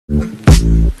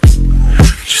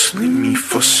Just leave me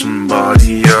for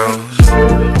somebody else. Hey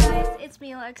guys, it's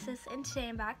me Alexis, and today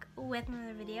I'm back with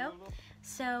another video.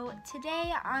 So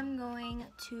today I'm going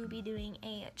to be doing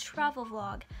a travel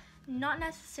vlog. Not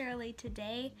necessarily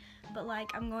today, but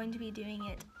like I'm going to be doing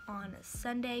it on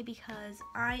Sunday because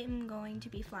I am going to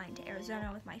be flying to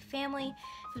Arizona with my family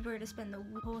because we're going to spend the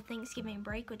whole Thanksgiving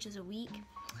break, which is a week,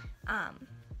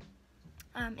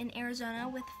 in Arizona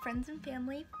with friends and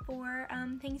family for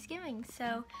Thanksgiving.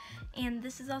 So, and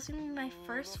this is also going to be my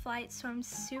first flight, so I'm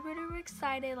super duper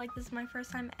excited. Like, this is my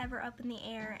first time ever up in the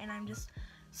air, and I'm just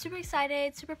super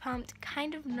excited, super pumped,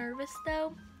 kind of nervous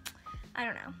though. I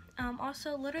don't know.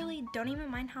 Also, literally don't even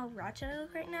mind how ratchet I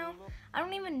look right now. I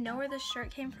don't even know where this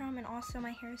shirt came from, and also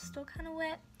my hair is still kind of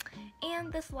wet,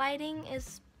 and this lighting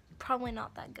is probably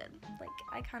not that good. Like,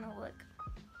 I kind of look,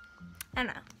 I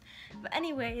don't know. But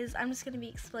anyways, I'm just going to be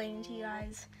explaining to you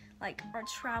guys like our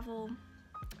travel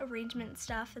arrangement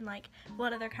stuff and like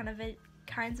what other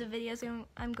kinds of videos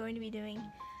I'm going to be doing.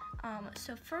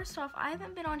 So first off, I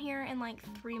haven't been on here in like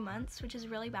 3 months, which is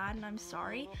really bad, and I'm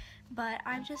sorry, but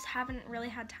I just haven't really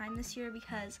had time this year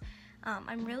because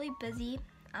I'm really busy.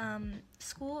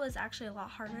 School is actually a lot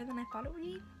harder than I thought it would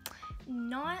be.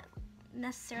 Not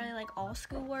necessarily like all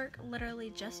schoolwork, literally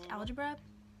just algebra.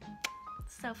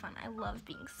 It's so fun. I love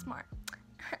being smart.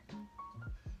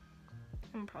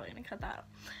 I'm probably gonna cut that out.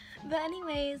 But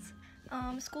anyways,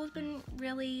 school's been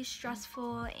really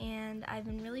stressful and I've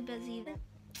been really busy.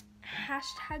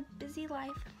 Hashtag busy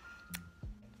life.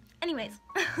 Anyways,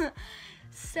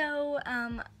 so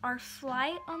our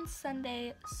flight on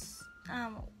Sunday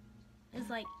is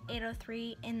like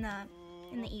 8:03 in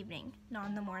the evening, not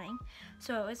in the morning.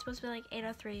 So it's supposed to be like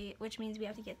 8:03, which means we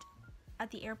have to get at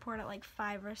the airport at like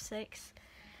 5 or 6,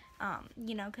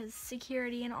 you know, because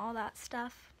security and all that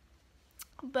stuff.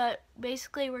 But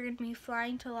basically we're going to be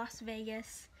flying to Las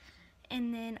Vegas,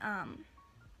 and then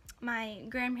my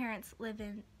grandparents live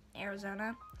in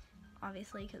Arizona,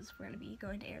 obviously, because we're going to be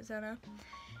going to Arizona.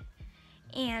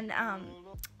 And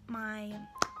my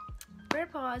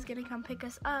grandpa is going to come pick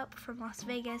us up from Las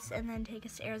Vegas and then take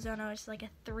us to Arizona, which is like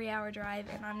a 3-hour drive,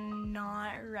 and I'm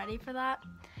not ready for that.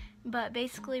 But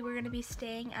basically we're going to be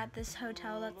staying at this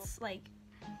hotel that's like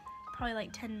probably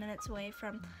like 10 minutes away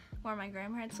from where my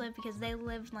grandparents live because they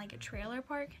live in like a trailer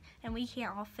park and we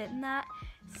can't all fit in that.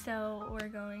 So we're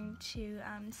going to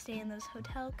stay in those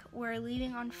hotels. We're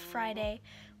leaving on Friday.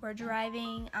 We're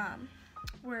driving,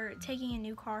 we're taking a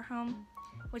new car home,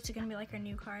 which is going to be like our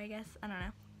new car, I guess. I don't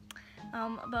know.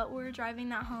 But we're driving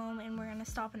that home and we're going to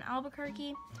stop in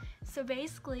Albuquerque. So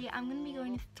basically, I'm going to be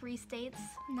going to 3 states,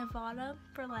 Nevada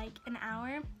for like an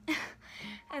hour,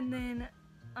 and then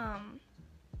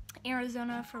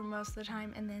Arizona for most of the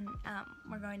time, and then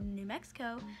we're going to New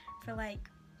Mexico for like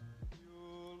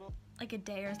a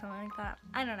day or something like that.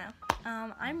 I don't know.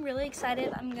 I'm really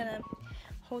excited. I'm going to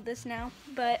hold this now,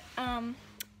 but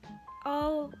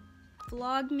I'll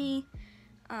vlog me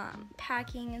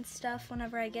packing and stuff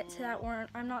whenever I get to that. Or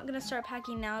I'm not gonna start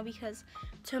packing now because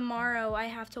tomorrow I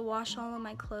have to wash all of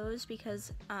my clothes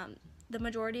because the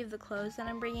majority of the clothes that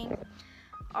I'm bringing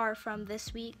are from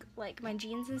this week, like my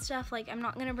jeans and stuff. Like, I'm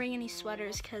not gonna bring any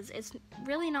sweaters because it's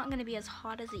really not gonna be as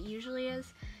hot as it usually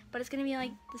is, but it's gonna be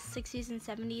like the 60s and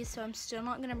 70s, so I'm still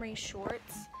not gonna bring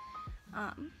shorts.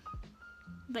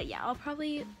 But yeah, I'll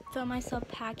probably film myself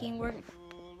packing. We're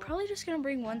probably just gonna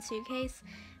bring 1 suitcase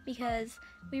because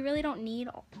we really don't need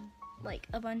like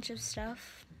a bunch of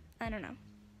stuff. I don't know.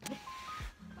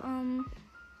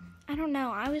 I don't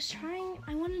know. I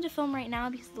wanted to film right now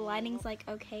because the lighting's like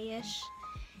okay-ish,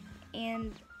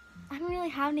 and I don't really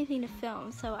have anything to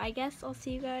film, so I guess I'll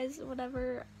see you guys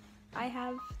whenever I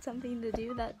have something to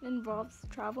do that involves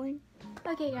traveling.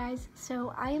 Okay guys,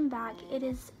 so I am back. It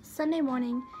is Sunday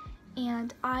morning,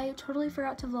 and I totally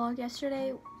forgot to vlog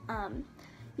yesterday,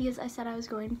 because I said I was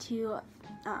going to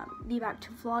be back to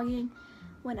vlogging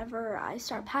whenever I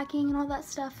start packing and all that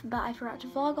stuff, but I forgot to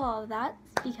vlog all of that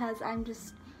because I'm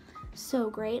just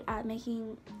so great at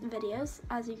making videos,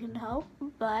 as you can tell.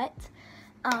 But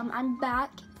I'm back,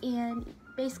 and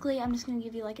basically I'm just going to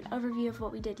give you like an overview of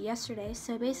what we did yesterday.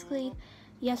 So basically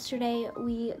yesterday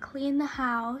we cleaned the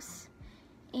house,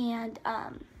 and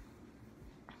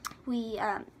we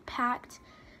packed.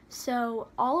 So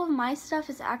all of my stuff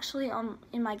is actually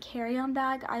in my carry-on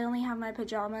bag. I only have my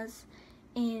pajamas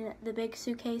in the big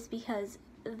suitcase because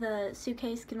the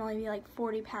suitcase can only be like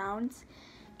 40 pounds,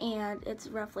 and it's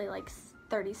roughly like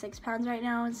 36 pounds right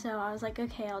now. And so I was like,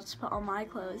 okay, I'll just put all my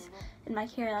clothes in my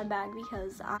carry-on bag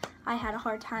because I had a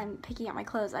hard time picking out my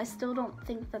clothes. I still don't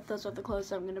think that those are the clothes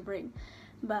that I'm gonna bring,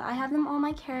 but I have them all in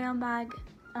my carry-on bag.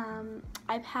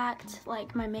 I packed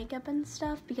like my makeup and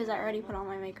stuff because I already put all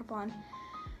my makeup on,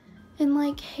 and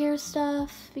like hair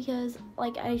stuff because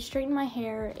like I straightened my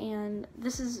hair, and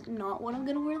this is not what I'm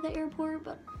gonna wear to the airport,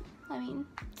 but I mean,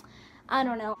 I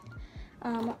don't know.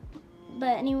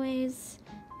 But anyways,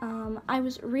 I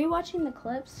was rewatching the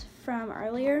clips from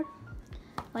earlier,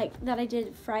 like that I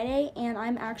did Friday, and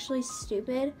I'm actually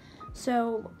stupid.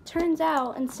 So turns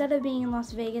out, instead of being in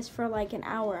Las Vegas for like an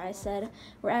hour, I said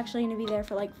we're actually going to be there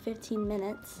for like 15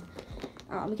 minutes,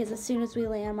 because as soon as we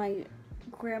land, my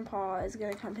grandpa is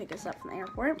going to come pick us up from the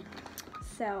airport.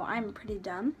 So I'm pretty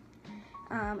dumb.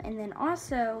 And then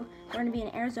also we're going to be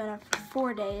in Arizona for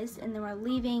 4 days, and then we're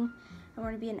leaving and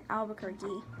we're going to be in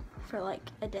Albuquerque for like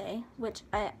a day, which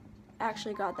I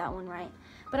actually got that one right.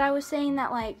 But I was saying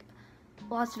that like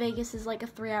Las Vegas is like a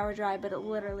 3-hour drive, but it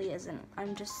literally isn't.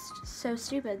 I'm just so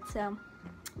stupid. So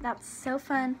that's so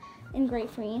fun and great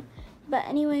for me. But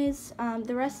anyways,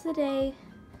 the rest of the day,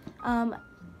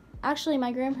 actually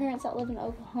my grandparents that live in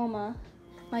Oklahoma,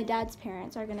 my dad's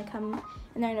parents, are gonna come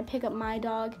and they're gonna pick up my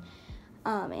dog,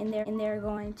 and they're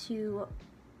going to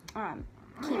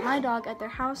keep my dog at their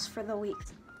house for the week.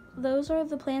 Those are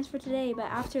the plans for today. But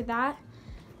after that,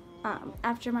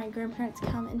 after my grandparents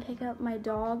come and pick up my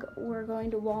dog, we're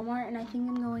going to Walmart, and I think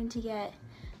I'm going to get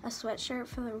a sweatshirt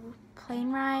for the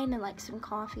plane ride and like some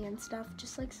coffee and stuff,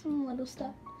 just like some little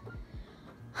stuff.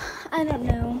 I don't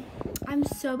know. I'm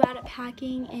so bad at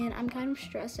packing, and I'm kind of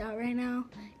stressed out right now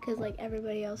because like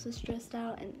everybody else is stressed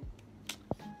out, and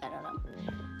I don't know.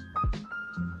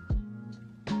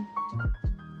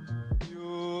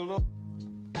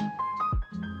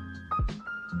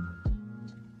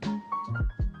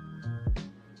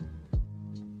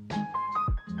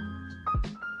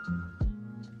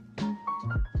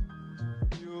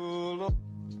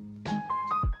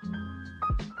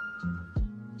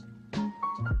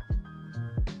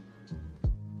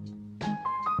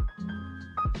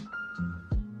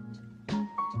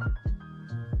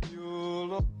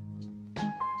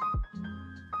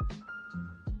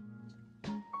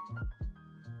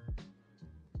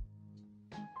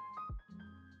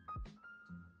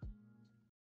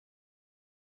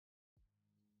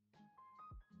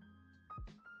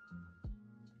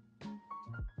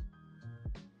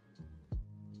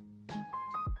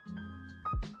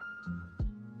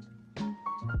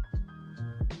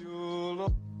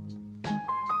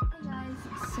 Hey guys,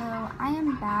 so I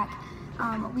am back.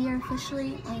 We are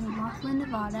officially in Laughlin,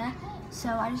 Nevada. So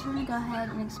I just want to go ahead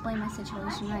and explain my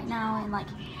situation right now and like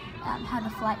how the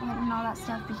flight went and all that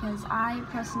stuff, because I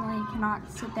personally cannot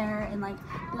sit there and like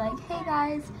be like, hey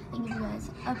guys, and give you guys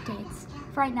updates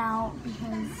right now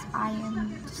because I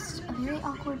am just a very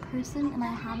awkward person and I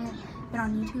haven't been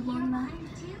on YouTube long enough.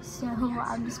 So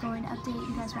I'm just going to update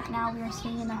you guys right now. We are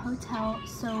staying in a hotel.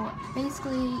 So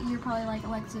basically, you're probably like,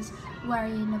 Alexis, why are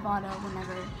you in Nevada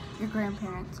whenever your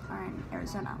grandparents are in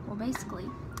Arizona? Well, basically,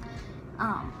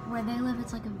 where they live,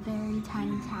 it's like a very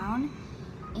tiny town,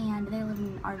 and they live in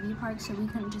an RV park, so we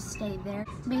couldn't just stay there.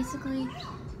 Basically,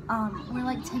 we're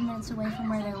like 10 minutes away from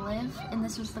where they live, and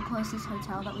this was the closest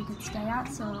hotel that we could stay at,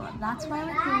 so that's why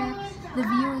we're here. The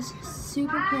view is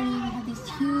super pretty. We have these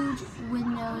huge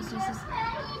windows. There's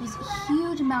these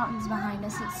huge mountains behind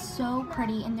us. It's so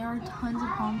pretty, and there are tons of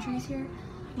palm trees here.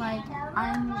 Like,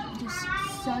 I'm just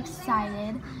so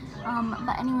excited.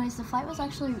 But anyways, the flight was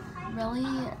actually really,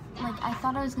 like, I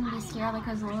thought I was going to be scared. Like,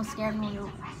 I was a little scared when we were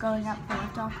going up for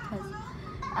liftoff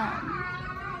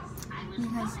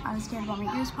because I was scared about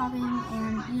my ears popping,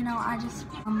 and, you know, I just,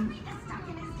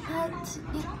 but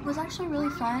it was actually really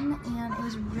fun, and it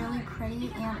was really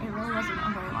pretty, and it really wasn't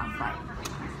a very long flight.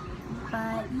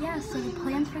 But yeah, so the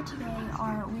plans for today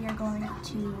are we are going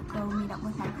to go meet up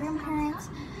with my grandparents.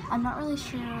 I'm not really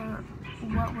sure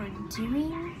what we're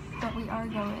doing, but we are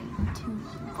going to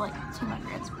my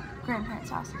grandparents'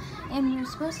 house. And we were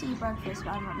supposed to eat breakfast,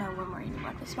 but I don't know when we're eating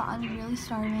breakfast. But I'm really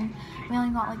starving. We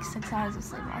only got like 6 hours of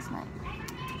sleep last night.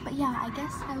 But yeah, I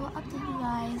guess I will update you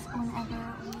guys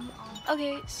whenever we are.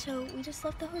 Okay, so we just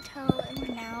left the hotel and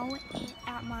we're now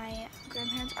at my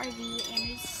grandparents' RV,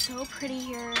 and it's so pretty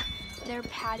here. Their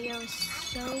patio is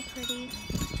so pretty,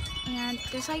 and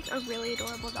there's like a really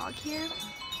adorable dog here.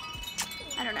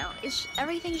 I don't know,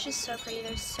 everything's just so pretty.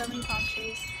 There's so many palm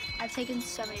trees. I've taken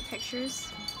so many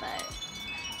pictures, but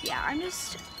yeah, I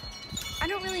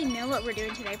don't really know what we're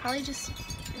doing today. Probably just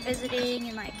visiting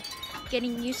and like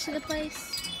getting used to the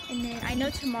place. And then I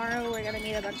know tomorrow we're gonna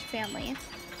meet a bunch of family,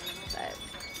 but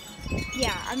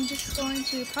yeah, I'm just going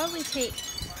to probably take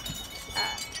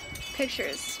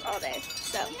pictures all day,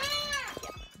 so.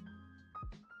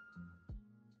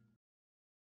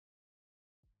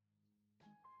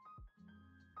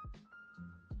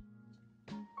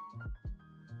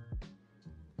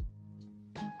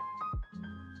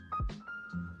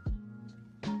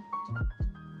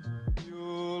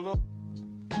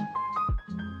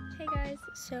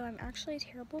 So I'm actually a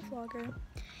terrible vlogger,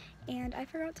 and I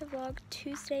forgot to vlog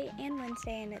Tuesday and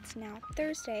Wednesday, and it's now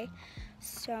Thursday.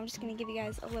 So I'm just gonna give you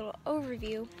guys a little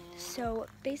overview. So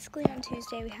basically on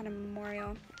Tuesday we had a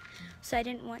memorial, so I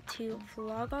didn't want to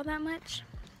vlog all that much.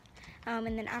 And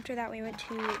then after that we went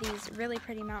to these really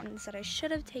pretty mountains that I should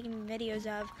have taken videos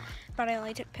of, but I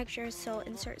only took pictures, so I'll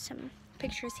insert some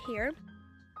pictures here.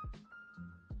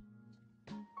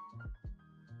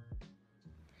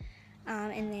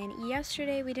 And then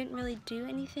yesterday we didn't really do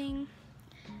anything.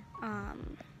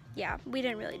 Yeah, we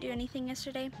didn't really do anything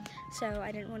yesterday, so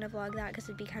I didn't want to vlog that because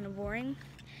it'd be kind of boring.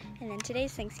 And then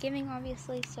today's Thanksgiving,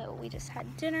 obviously, so we just had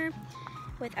dinner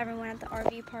with everyone at the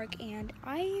RV park, and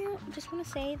I just want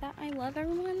to say that I love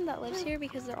everyone that lives here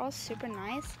because they're all super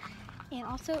nice. And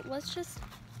also, let's just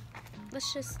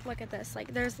look at this.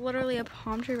 Like, there's literally a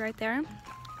palm tree right there.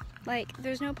 Like,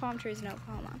 there's no palm trees in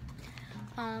Oklahoma.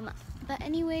 But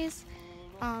anyways,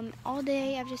 all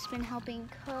day I've just been helping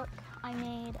cook. I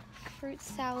made fruit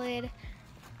salad,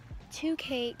 2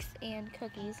 cakes, and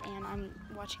cookies, and I'm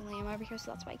watching Liam over here,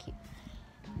 so that's why I keep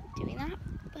doing that.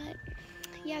 But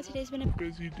yeah, today's been a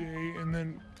Busy day, and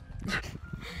then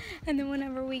and then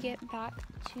whenever we get back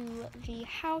to the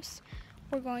house,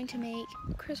 we're going to make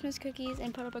Christmas cookies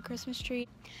and put up a Christmas tree.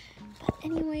 But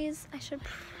anyways,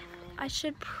 I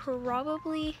should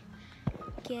probably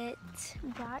get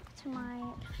back to my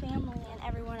family and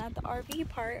everyone at the RV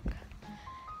park.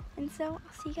 And so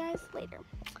I'll see you guys later.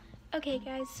 Okay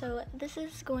guys, so this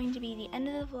is going to be the end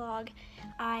of the vlog.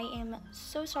 I am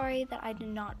so sorry that I did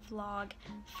not vlog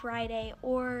Friday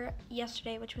or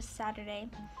yesterday, which was Saturday.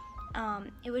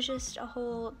 It was just a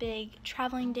whole big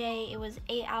traveling day. It was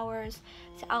 8 hours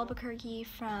to Albuquerque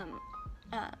from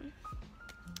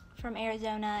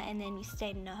Arizona, and then we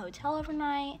stayed in a hotel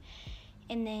overnight.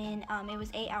 And then it was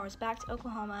 8 hours back to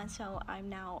Oklahoma, so I'm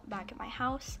now back at my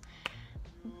house.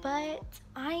 But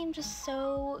I am just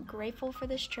so grateful for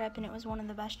this trip, and it was one of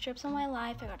the best trips of my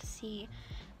life. I got to see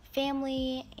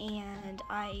family, and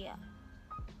I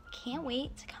can't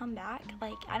wait to come back.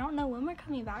 Like, I don't know when we're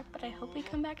coming back, but I hope we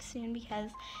come back soon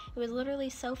because it was literally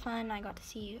so fun. I got to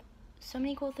see so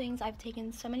many cool things. I've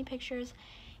taken so many pictures,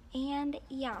 and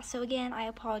yeah, so again, I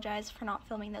apologize for not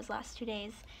filming those last 2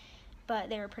 days, but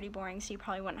they were pretty boring, so you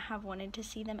probably wouldn't have wanted to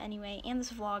see them anyway, and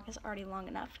this vlog is already long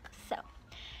enough. So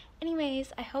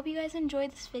anyways, I hope you guys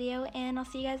enjoyed this video, and I'll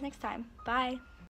see you guys next time. Bye!